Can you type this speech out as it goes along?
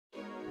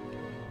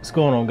What's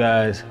going on,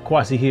 guys?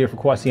 Kwasi here for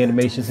Kwasi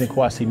Animations and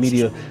Kwasi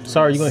Media.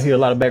 Sorry, you're gonna hear a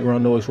lot of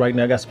background noise right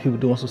now. I got some people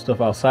doing some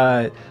stuff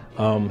outside,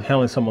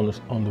 handling some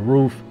on the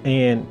roof,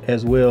 and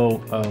as well,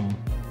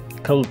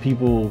 colored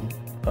people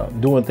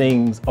doing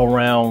things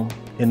around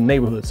in the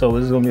neighborhood. So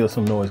there's gonna be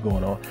some noise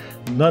going on.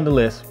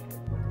 Nonetheless,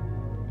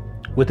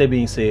 with that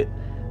being said,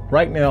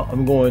 right now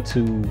I'm going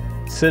to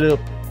set up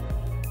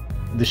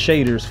the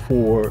shaders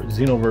for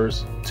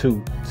Xenoverse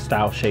 2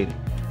 style shading.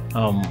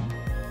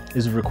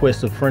 Is a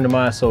request of a friend of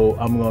mine, so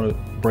I'm going to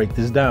break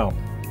this down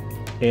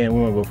and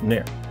we're going to go from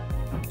there.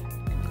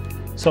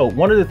 So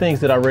one of the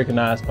things that I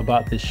recognize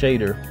about this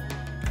shader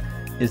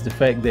is the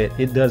fact that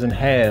it doesn't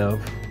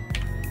have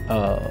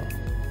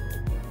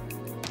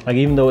like,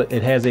 even though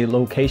it has a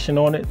location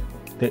on it,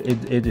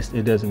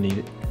 it doesn't need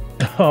it.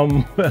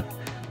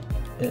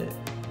 It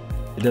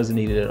doesn't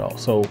need it at all.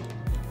 So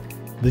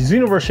the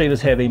Xenoverse shaders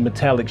have a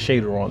metallic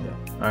shader on them.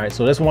 All right,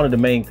 so that's one of the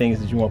main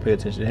things that you want to pay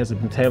attention. It has a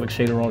metallic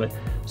shader on it.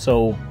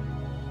 So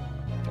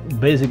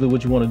basically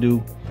what you want to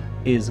do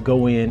is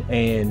go in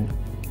and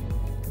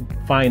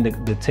find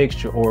the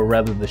texture, or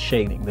rather the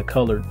shading, the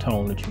color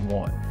tone that you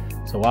want.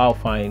 So I'll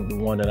find the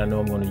one that I know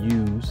I'm going to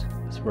use.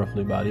 That's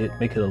roughly about it.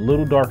 Make it a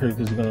little darker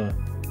because we're going to,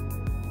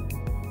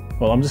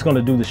 well, I'm just going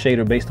to do the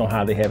shader based on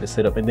how they have it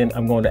set up, and then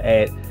I'm going to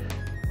add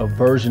a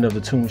version of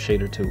the toon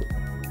shader to it.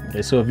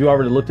 Okay, so if you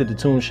already looked at the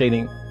toon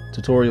shading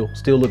tutorial,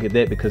 still look at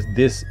that, because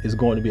this is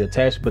going to be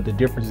attached, but the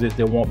difference is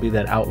there won't be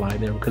that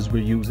outline there because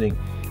we're using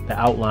the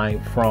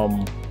outline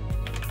from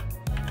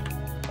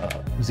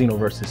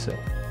Xenoverse itself.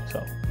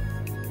 So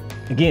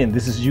again,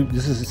 this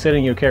is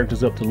setting your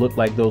characters up to look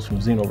like those from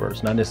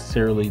Xenoverse, not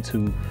necessarily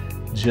to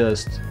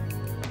just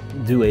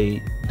do an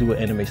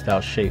anime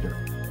style shader.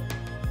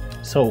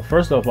 So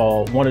first of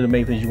all, one of the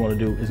main things you want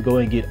to do is go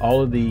ahead and get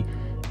all of the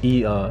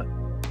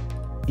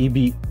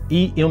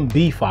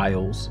EMB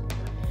files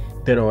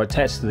that are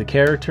attached to the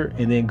character,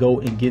 and then go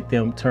and get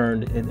them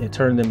turned and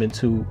turn them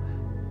into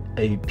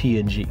a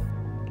PNG.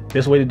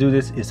 Best way to do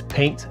this is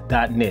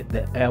paint.net.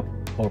 The app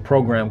or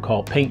program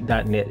called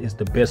paint.net is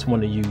the best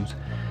one to use.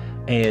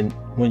 And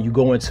when you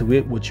go into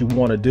it, what you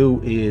want to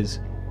do is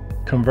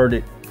convert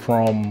it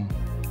from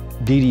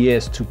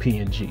DDS to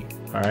PNG.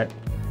 All right.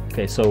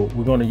 Okay, so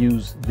we're going to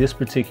use this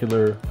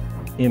particular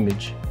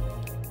image,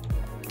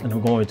 and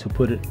I'm going to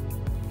put it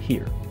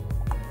here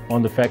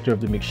on the factor of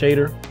the mix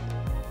shader.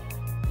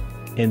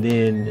 And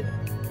then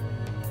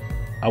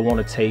I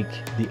want to take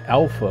the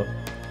alpha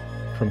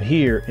from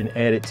here and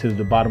add it to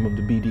the bottom of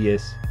the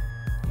BDS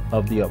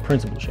of the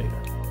principal shader.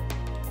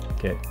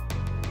 Okay.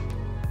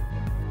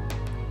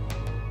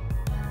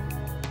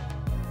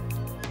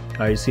 All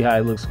right, you see how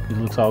it looks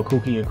all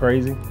kooky and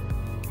crazy?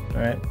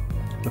 All right,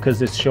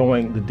 because it's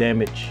showing the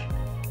damage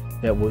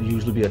that will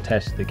usually be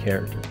attached to the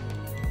character.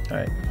 All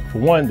right, for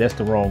one, that's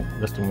the wrong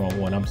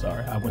one. I'm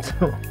sorry, I went to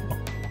the wrong one.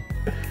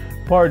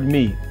 Pardon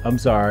me, I'm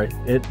sorry.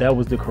 That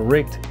was the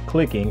correct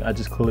clicking. I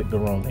just clicked the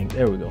wrong thing.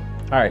 There we go.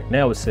 All right,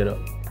 now it's set up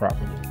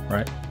properly,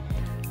 right?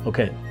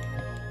 Okay.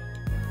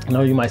 I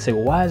know you might say,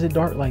 well, why is it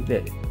dark like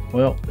that?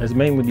 Well, that's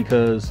mainly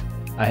because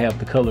I have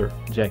the color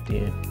jacked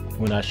in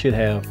when I should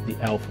have the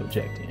alpha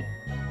jacked in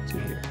to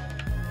here.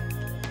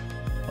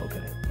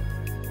 Okay.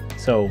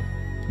 So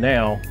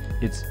now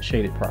it's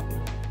shaded properly.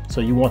 So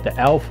you want the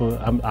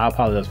alpha, I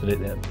apologize for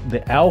that,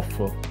 the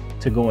alpha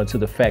to go into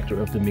the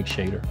factor of the mix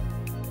shader.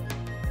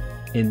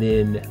 And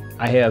then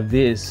I have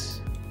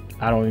this,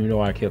 I don't even know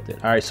why I kept it.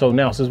 All right, so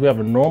now since we have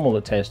a normal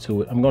attached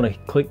to it, I'm going to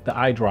click the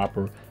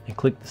eyedropper and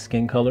click the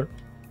skin color.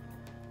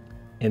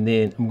 And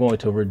then I'm going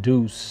to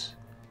reduce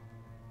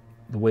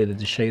the way that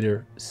the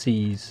shader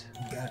sees,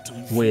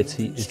 the way it's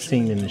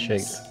seen in the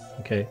shader,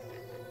 okay?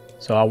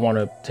 So I want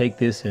to take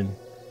this and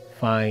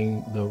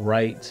find the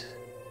right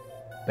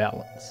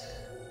balance.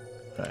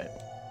 All right,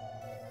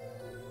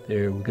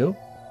 there we go.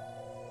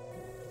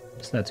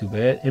 It's not too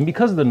bad. And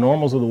because of the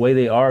normals of the way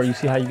they are, you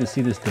see how you can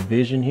see this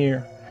division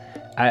here?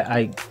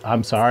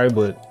 I'm sorry,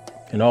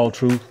 but in all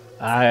truth,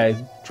 I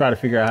try to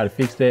figure out how to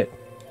fix that.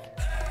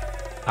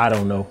 I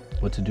don't know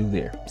what to do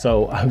there.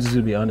 So I'm just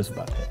gonna be honest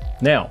about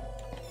that. Now,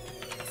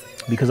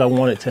 because I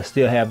want it to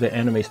still have the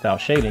anime style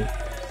shading,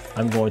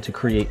 I'm going to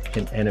create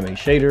an anime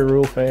shader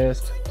real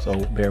fast. So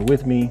bear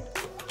with me.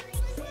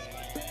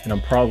 And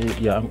I'm probably,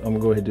 yeah, I'm gonna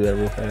go ahead and do that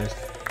real fast.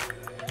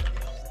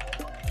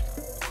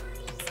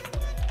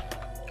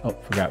 Oh,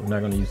 forgot, we're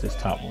not gonna use this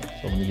top one.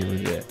 So let me get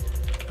rid of that.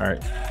 All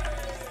right.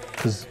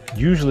 Because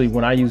usually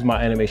when I use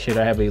my anime shader,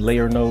 I have a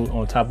layer node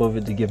on top of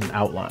it to give an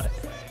outline.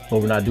 But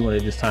we're not doing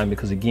it this time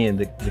because, again,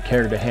 the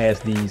character has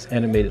these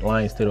animated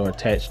lines that are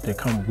attached that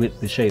come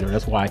with the shader.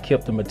 That's why I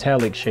kept the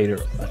metallic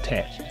shader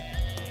attached.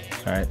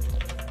 All right.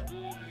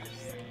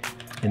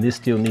 And this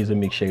still needs a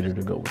mix shader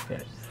to go with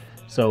that.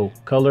 So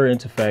color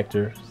into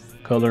factor,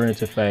 color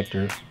into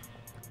factor,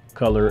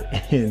 color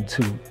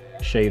into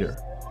shader.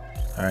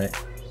 All right.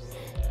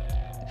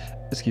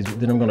 Excuse me.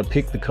 Then I'm going to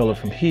pick the color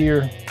from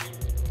here.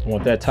 I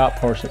want that top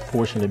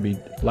portion to be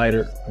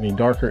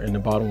darker, and the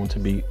bottom one to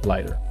be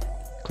lighter.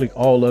 Click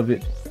all of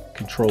it,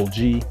 Control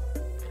G,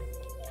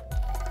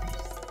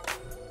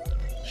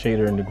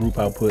 shader into group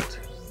output,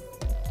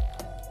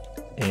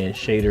 and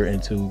shader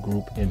into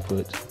group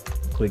input.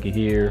 Click it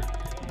here,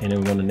 and then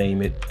we're going to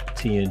name it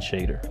TN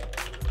shader.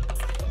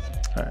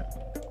 All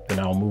right, then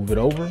I'll move it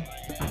over,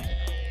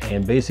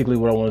 and basically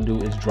what I want to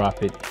do is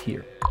drop it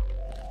here.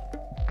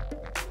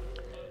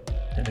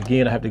 And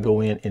again, I have to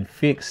go in and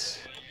fix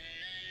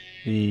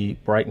the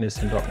brightness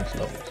and darkness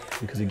levels,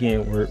 because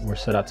again, we're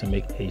set out to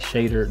make a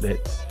shader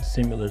that's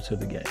similar to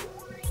the game.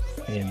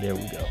 And there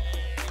we go.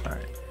 All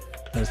right,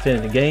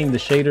 understand, in the game, the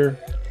shader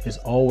is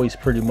always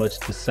pretty much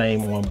the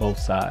same on both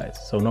sides.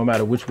 So no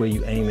matter which way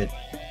you aim it,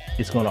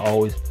 it's going to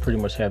always pretty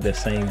much have that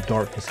same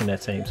darkness in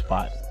that same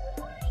spot,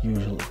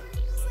 usually.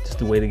 Just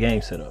the way the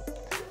game's set up.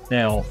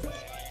 Now,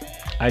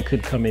 I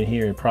could come in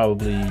here and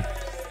probably,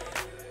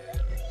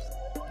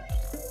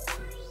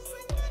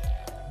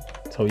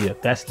 so yeah,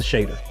 that's the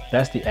shader.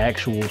 That's the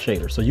actual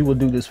shader. So you will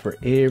do this for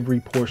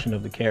every portion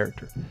of the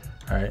character.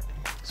 All right.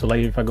 So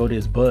later, if I go to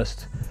his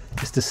bust,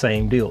 it's the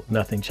same deal.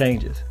 Nothing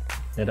changes.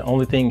 Now the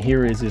only thing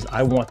here is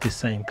I want this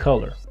same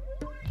color.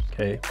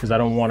 Okay, because I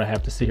don't want to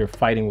have to sit here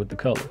fighting with the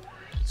color.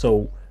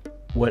 So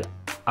what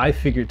I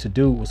figured to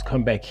do was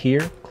come back here,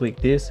 click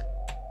this,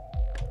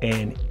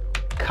 and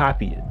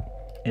copy it,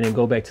 and then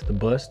go back to the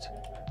bust,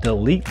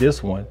 delete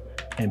this one,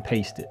 and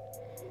paste it,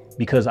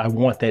 because I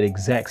want that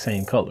exact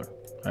same color.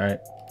 All right,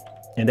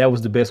 and that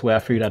was the best way I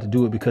figured out to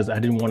do it, because I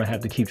didn't want to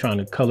have to keep trying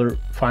to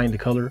find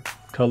the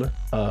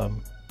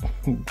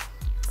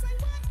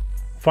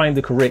find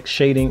the correct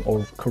shading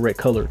or correct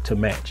color to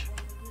match.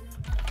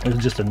 It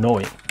was just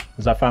annoying,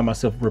 because I find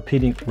myself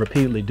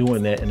repeatedly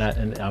doing that,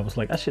 and I was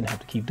like, I shouldn't have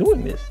to keep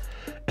doing this.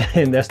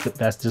 And that's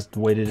just the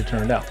way that it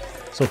turned out.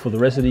 So for the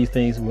rest of these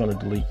things, we're going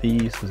to delete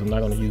these, because I'm not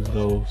going to use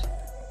those.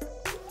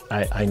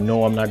 I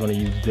know I'm not going to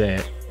use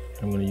that.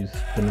 I'm going to use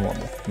the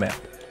normal map.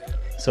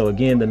 So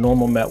again, the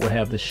normal map will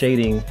have the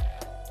shading,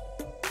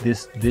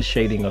 this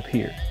shading up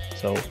here.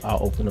 So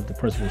I'll open up the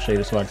principal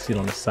shader so I can see it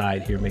on the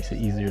side here. Makes it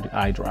easier to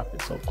eyedrop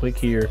it. So click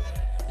here,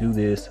 do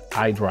this,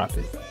 eyedrop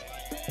it,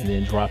 and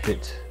then drop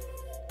it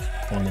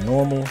on the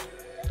normal.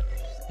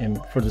 And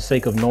for the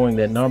sake of knowing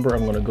that number,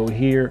 I'm going to go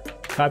here,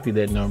 copy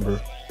that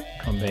number,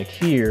 come back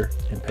here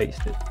and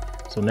paste it.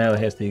 So now it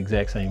has the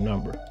exact same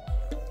number.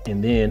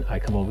 And then I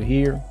come over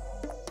here,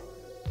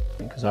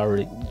 because I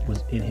already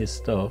was in his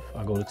stuff.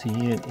 I go to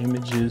TN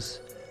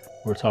images.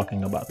 We're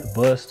talking about the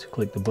bust.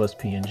 Click the bust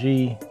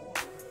PNG,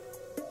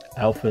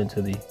 alpha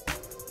into the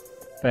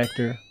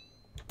factor.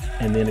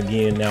 And then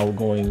again, now I'm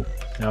going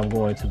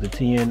to the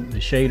TN, the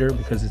shader,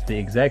 because it's the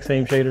exact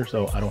same shader.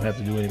 So I don't have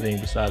to do anything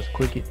besides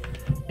click it.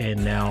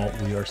 And now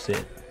we are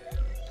set.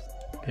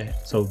 Okay,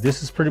 so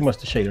this is pretty much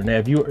the shader. Now,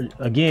 if you,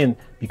 again,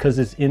 because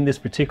it's in this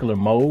particular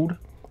mode,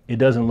 it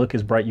doesn't look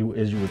as bright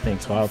as you would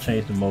think. So I'll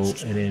change the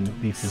mode and then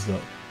beef this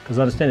up. Because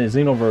understand that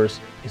Xenoverse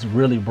is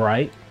really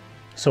bright,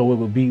 so it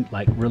would be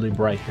like really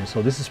bright here.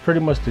 So this is pretty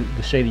much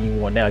the shading you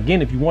want. Now,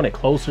 again, if you want it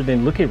closer,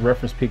 then look at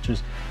reference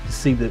pictures to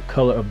see the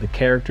color of the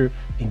character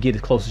and get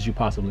as close as you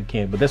possibly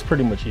can. But that's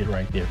pretty much it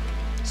right there.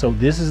 So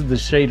this is the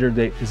shader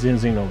that is in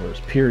Xenoverse,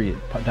 period,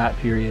 dot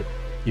period.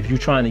 If you're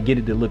trying to get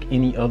it to look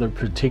any other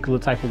particular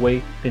type of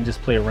way, then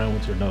just play around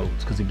with your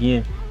nodes. Because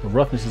again, the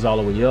roughness is all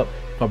the way up.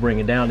 If I bring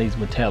it down, it's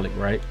metallic,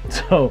 right?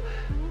 So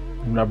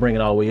when I bring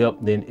it all the way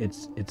up, then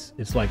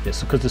it's like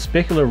this. Because the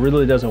specular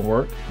really doesn't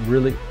work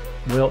really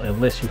well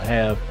unless you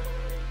have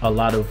a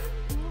lot of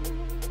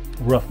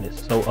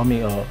roughness. So I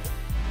mean,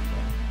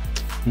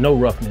 no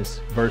roughness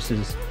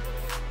versus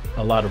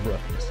a lot of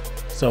roughness.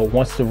 So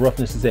once the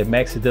roughness is at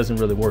max, it doesn't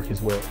really work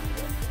as well.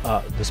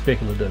 The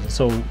specular doesn't.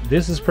 So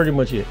this is pretty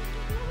much it.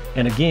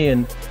 And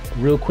again,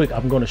 real quick,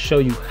 I'm going to show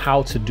you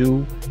how to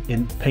do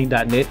in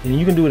Paint.net, and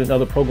you can do it in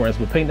other programs,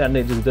 but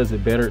Paint.net just does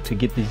it better to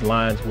get these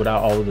lines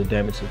without all of the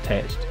damage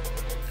attached.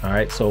 All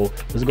right, so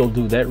let's go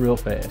do that real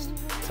fast.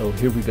 So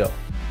here we go.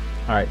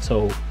 All right,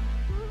 so,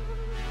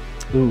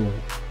 ooh,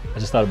 I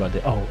just thought about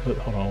that. Oh,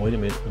 hold on, wait a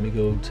minute. Let me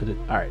go to the,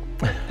 all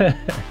right.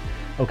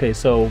 Okay,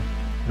 so what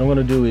I'm going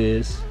to do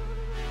is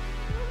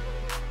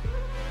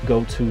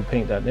go to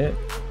Paint.net.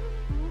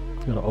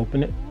 I'm going to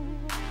open it.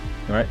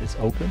 All right, it's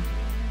open.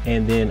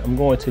 And then I'm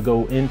going to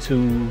go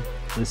into,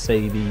 let's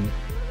say, the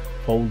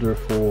folder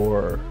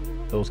for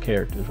those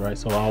characters, right?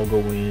 So I'll go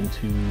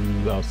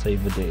into, I'll say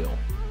Vidal.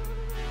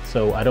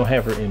 So I don't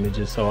have her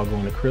images, so I'll go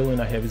into Krillin,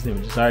 I have his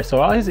images. All right,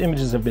 so all his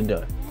images have been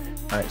done.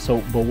 All right,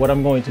 so, but what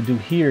I'm going to do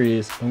here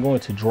is I'm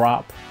going to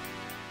drop,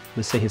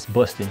 let's say, his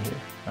bust in here.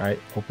 All right,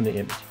 open the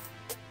image.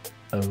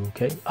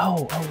 Okay,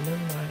 oh,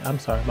 never mind. I'm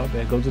sorry, my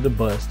bad. Go to the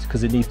bust,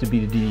 because it needs to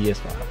be the DDS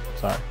file.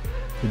 Sorry,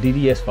 the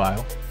DDS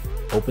file,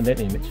 open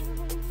that image.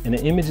 And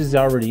the image is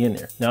already in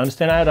there. Now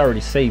understand, I had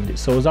already saved it,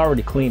 so it's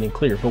already clean and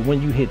clear. But when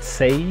you hit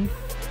save,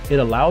 it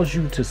allows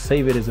you to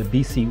save it as a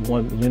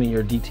BC1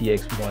 linear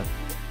DTX1.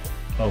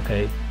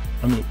 Okay,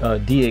 I mean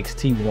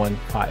DXT1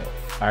 file.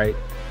 All right,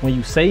 when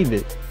you save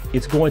it,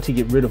 it's going to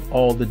get rid of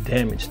all the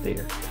damage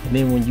there. And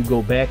then when you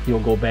go back,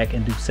 you'll go back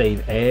and do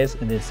save as,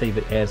 and then save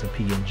it as a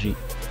PNG.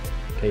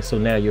 Okay, so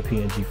now your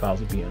PNG files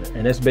will be in there.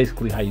 And that's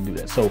basically how you do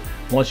that. So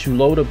once you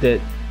load up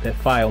that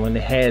file and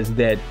it has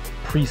that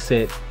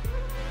preset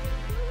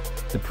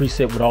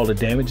with all the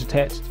damage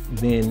attached,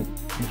 then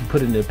you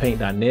put it into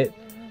paint.net.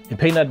 And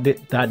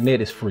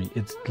paint.net is free.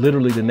 It's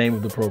literally the name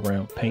of the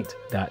program,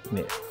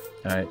 paint.net.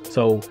 All right.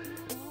 So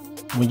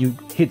when you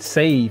hit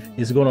save,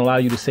 it's going to allow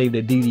you to save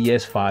that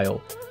DDS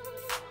file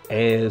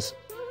as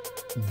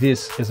a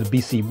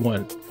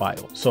BC1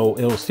 file. So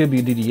it'll still be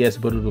a DDS,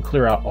 but it'll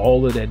clear out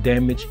all of that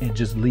damage and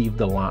just leave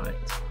the lines.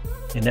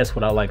 And that's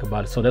what I like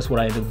about it. So that's what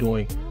I end up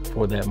doing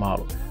for that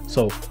model.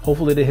 So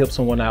hopefully that helps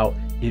someone out.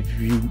 If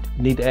you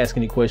need to ask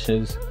any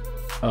questions,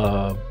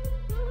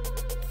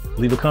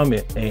 leave a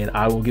comment and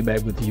I will get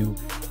back with you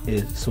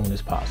as soon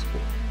as possible.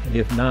 And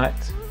if not,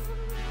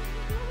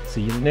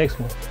 see you in the next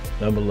one.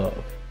 Number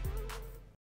love.